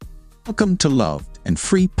Welcome to Loved and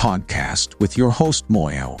Free Podcast with your host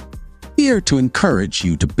Moyo. Here to encourage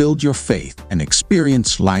you to build your faith and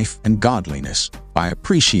experience life and godliness by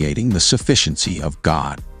appreciating the sufficiency of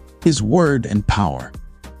God, His Word and power.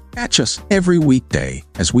 Catch us every weekday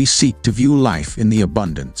as we seek to view life in the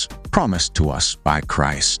abundance promised to us by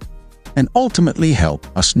Christ, and ultimately help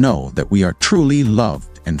us know that we are truly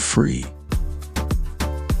loved and free.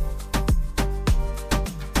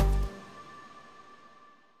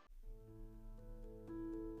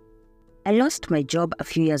 I lost my job a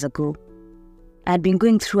few years ago. I had been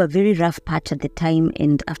going through a very rough patch at the time,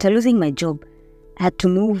 and after losing my job, I had to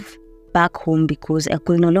move back home because I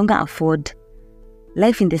could no longer afford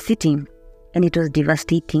life in the city, and it was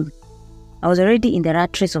devastating. I was already in the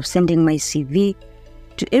rat race of sending my CV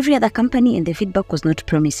to every other company, and the feedback was not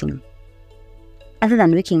promising. Other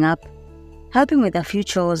than waking up, helping with a few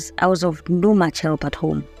chores, I was of no much help at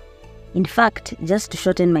home. In fact, just to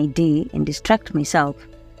shorten my day and distract myself,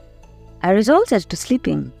 I resorted to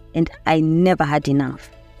sleeping, and I never had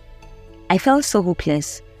enough. I felt so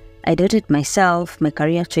hopeless. I doubted myself, my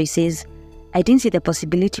career choices. I didn't see the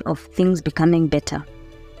possibility of things becoming better.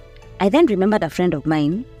 I then remembered a friend of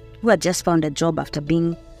mine who had just found a job after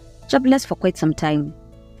being jobless for quite some time,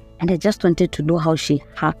 and I just wanted to know how she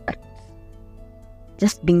hacked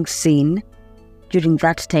just being sane during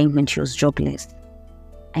that time when she was jobless.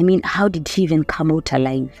 I mean, how did she even come out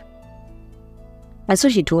alive? And so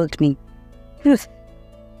she told me, "Ruth,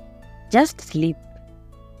 just sleep.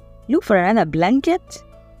 Look for another blanket,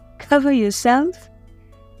 cover yourself,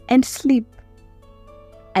 and sleep."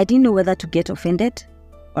 I didn't know whether to get offended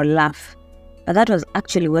or laugh, but that was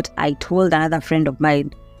actually what I told another friend of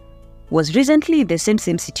mine who was recently in the same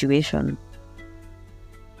situation.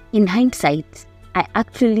 In hindsight, I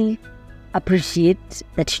actually appreciate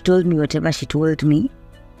that she told me whatever she told me,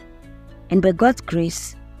 and by God's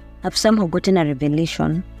grace, I've somehow gotten a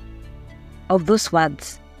revelation of those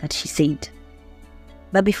words that she said.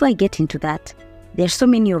 But before I get into that, there are so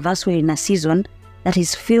many of us who are in a season that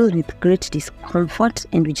is filled with great discomfort,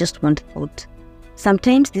 and we just want out.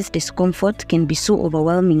 Sometimes this discomfort can be so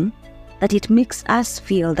overwhelming that it makes us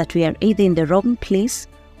feel that we are either in the wrong place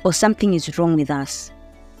or something is wrong with us.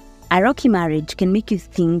 A rocky marriage can make you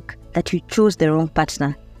think that you chose the wrong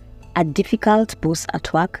partner. A difficult boss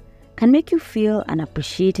at work can make you feel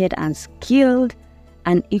unappreciated, unskilled,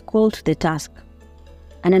 unequal to the task.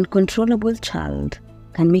 An uncontrollable child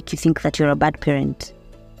can make you think that you're a bad parent.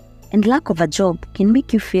 And lack of a job can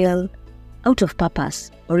make you feel out of purpose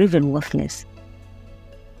or even worthless.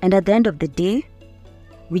 And at the end of the day,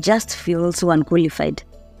 we just feel so unqualified.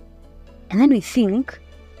 And then we think,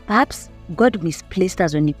 perhaps God misplaced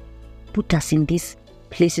us when He put us in these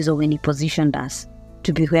places or when He positioned us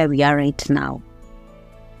to be where we are right now.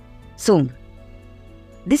 So,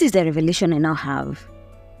 this is the revelation I now have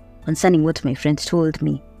concerning what my friend told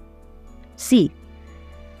me. See,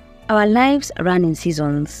 our lives run in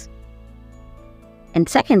seasons. And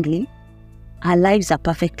secondly, our lives are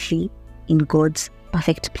perfectly in God's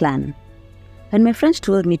perfect plan. When my friend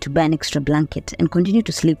told me to buy an extra blanket and continue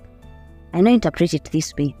to sleep, I now interpret it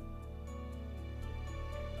this way.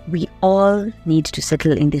 We all need to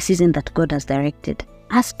settle in the season that God has directed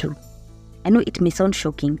us to. I know it may sound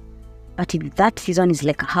shocking, but if that season is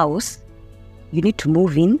like a house, you need to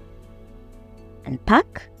move in and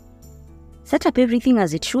pack, set up everything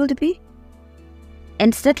as it should be,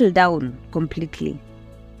 and settle down completely,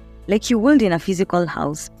 like you would in a physical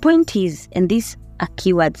house. Point is, and these are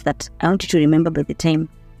keywords that I want you to remember by the time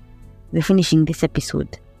we're finishing this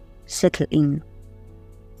episode: settle in.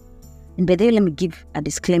 And by the way, let me give a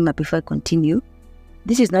disclaimer before I continue.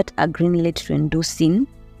 This is not a green light to endorse sin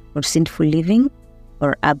or sinful living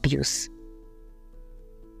or abuse.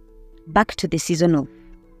 Back to the season of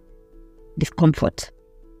discomfort.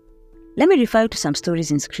 Let me refer you to some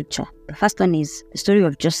stories in scripture. The first one is the story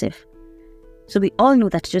of Joseph. So we all know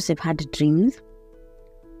that Joseph had dreams.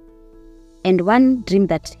 And one dream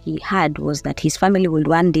that he had was that his family would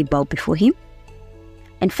one day bow before him.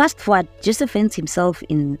 And fast forward, Joseph finds himself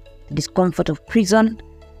in the discomfort of prison.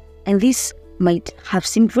 And this might have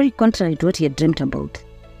seemed very contrary to what he had dreamt about.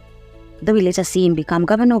 Though we later see him become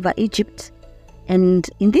governor over Egypt. And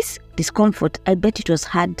in this discomfort, I bet it was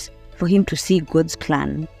hard for him to see God's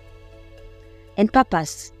plan and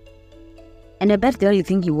purpose. And I bet the only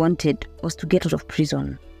thing he wanted was to get out of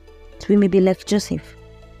prison, to be maybe like Joseph.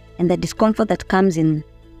 And the discomfort that comes in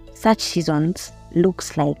such seasons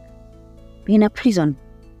looks like being in a prison.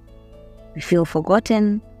 We feel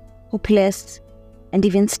forgotten, hopeless, and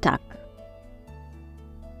even stuck.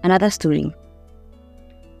 Another story.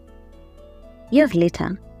 Years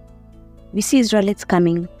later, we see Israelites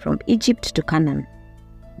coming from Egypt to Canaan.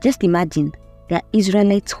 Just imagine, there are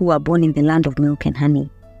Israelites who are born in the land of milk and honey,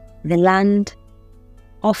 the land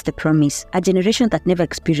of the promise, a generation that never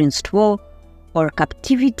experienced war or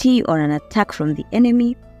captivity or an attack from the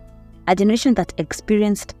enemy, a generation that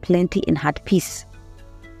experienced plenty and had peace.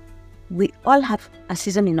 We all have a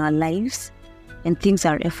season in our lives when things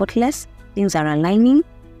are effortless, things are aligning,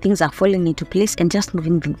 things are falling into place and just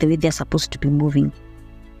moving the way they're supposed to be moving.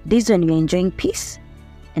 This is when we're enjoying peace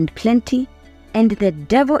and plenty, and the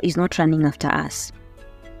devil is not running after us.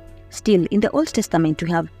 Still, in the Old Testament, we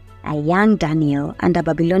have a young Daniel under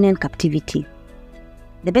Babylonian captivity.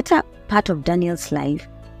 The better part of Daniel's life,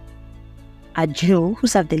 a Jew who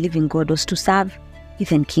served the living God, was to serve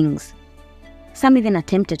heathen kings. Some even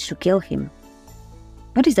attempted to kill him.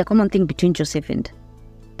 What is the common thing between Joseph and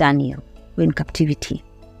Daniel who were in captivity?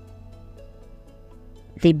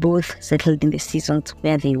 They both settled in the seasons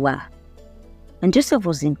where they were. When Joseph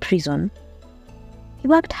was in prison, he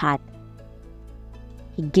worked hard.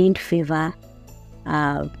 He gained favor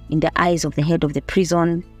in the eyes of the head of the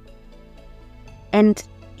prison, and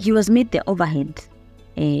he was made the overhead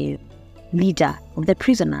leader of the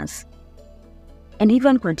prisoners, and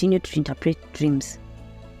even continued to interpret dreams.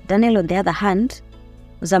 Daniel, on the other hand,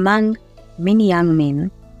 was among many young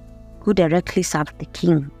men who directly served the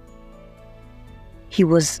king. He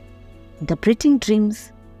was interpreting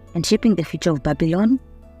dreams and shaping the future of Babylon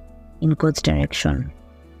in God's direction.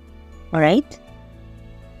 All right?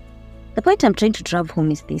 The point I'm trying to drive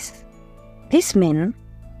home is this. These men,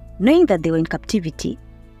 knowing that they were in captivity,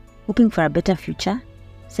 hoping for a better future,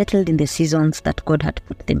 settled in the seasons that God had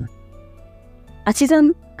put them. A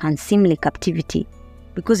season can seem like captivity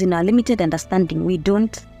because in our limited understanding, we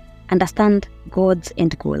don't understand God's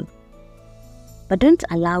end goal. But don't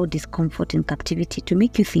allow discomfort in captivity to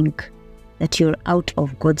make you think that you're out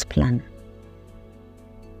of God's plan.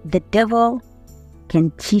 The devil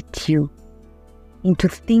can cheat you into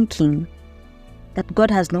thinking that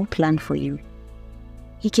God has no plan for you.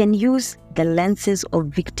 He can use the lenses of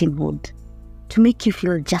victimhood to make you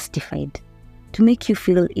feel justified, to make you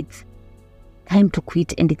feel it's time to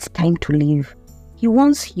quit and it's time to leave. He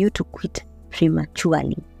wants you to quit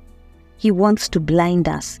prematurely. He wants to blind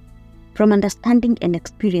us from understanding and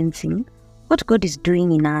experiencing what God is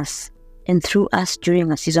doing in us and through us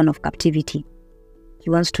during a season of captivity. He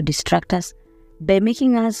wants to distract us by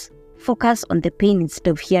making us focus on the pain instead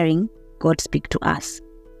of hearing God speak to us.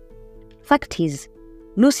 Fact is,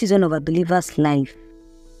 no season of a believer's life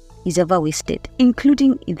is ever wasted,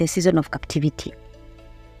 including in the season of captivity.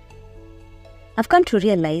 I've come to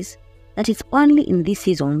realize that it's only in these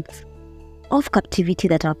seasons of captivity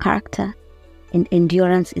that our character and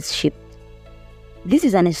endurance is shaped. This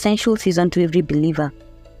is an essential season to every believer,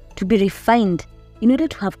 to be refined in order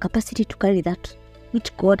to have capacity to carry that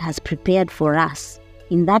which God has prepared for us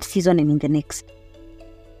in that season and in the next.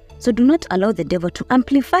 So do not allow the devil to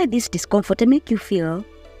amplify this discomfort and make you feel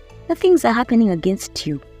that things are happening against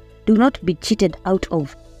you. Do not be cheated out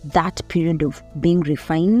of that period of being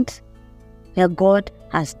refined where God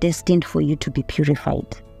has destined for you to be purified.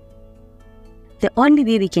 The only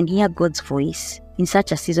way we can hear God's voice in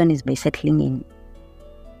such a season is by settling in.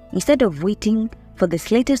 Instead of waiting for the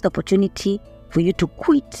slightest opportunity for you to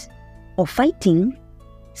quit or fighting,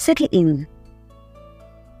 settle in.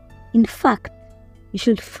 In fact, you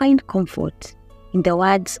should find comfort in the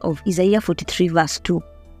words of Isaiah 43 verse 2,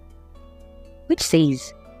 which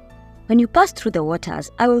says, "When you pass through the waters,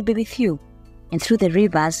 I will be with you, and through the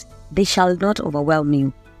rivers, they shall not overwhelm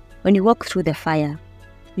you. When you walk through the fire,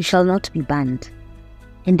 you shall not be burned,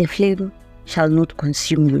 and the flame shall not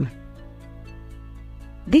consume you."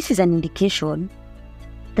 This is an indication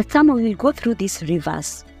that some of you will go through these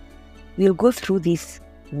rivers, we'll go through these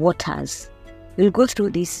waters, we'll go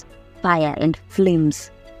through this fire and flames.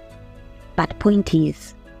 But point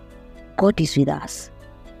is, God is with us.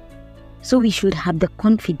 So we should have the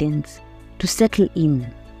confidence to settle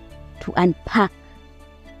in, to unpack,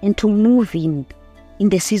 and to move in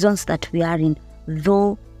the seasons that we are in,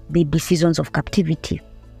 though they be seasons of captivity.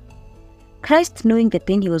 Christ, knowing the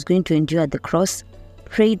pain he was going to endure at the cross,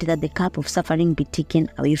 prayed that the cup of suffering be taken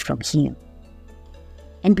away from him.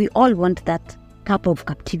 And we all want that cup of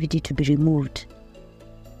captivity to be removed.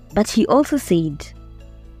 But he also said,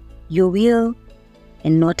 "Your will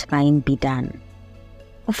and not mine be done."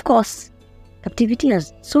 Of course, captivity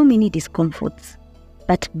has so many discomforts,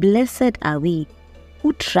 but blessed are we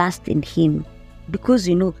who trust in him, because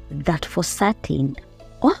we know that for certain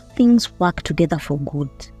all things work together for good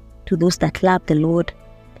to those that love the Lord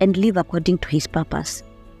and live according to his purpose.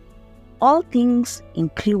 All things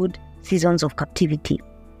include seasons of captivity.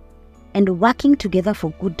 And working together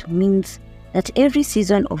for good means that every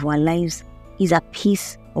season of our lives is a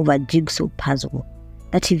piece of a jigsaw puzzle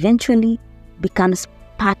that eventually becomes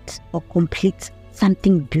part or completes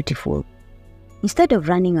something beautiful. Instead of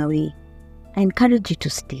running away, I encourage you to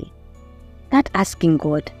stay. Start asking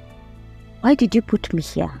God, why did you put me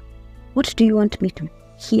here? What do you want me to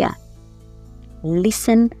hear?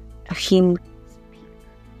 Listen to Him speak.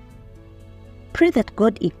 Pray that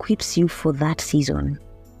God equips you for that season.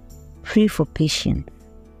 Pray for patience,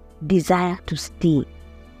 desire to stay,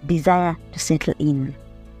 desire to settle in.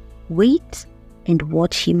 Wait and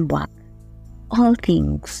watch Him work all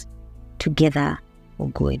things together for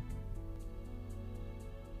good.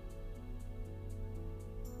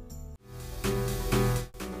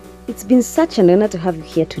 It's been such an honor to have you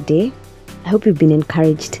here today. I hope you've been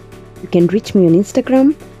encouraged. You can reach me on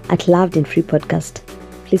Instagram at Loved and Free Podcast.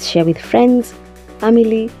 Please share with friends,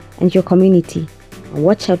 family, and your community. And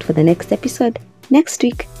watch out for the next episode next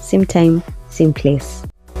week, same time, same place.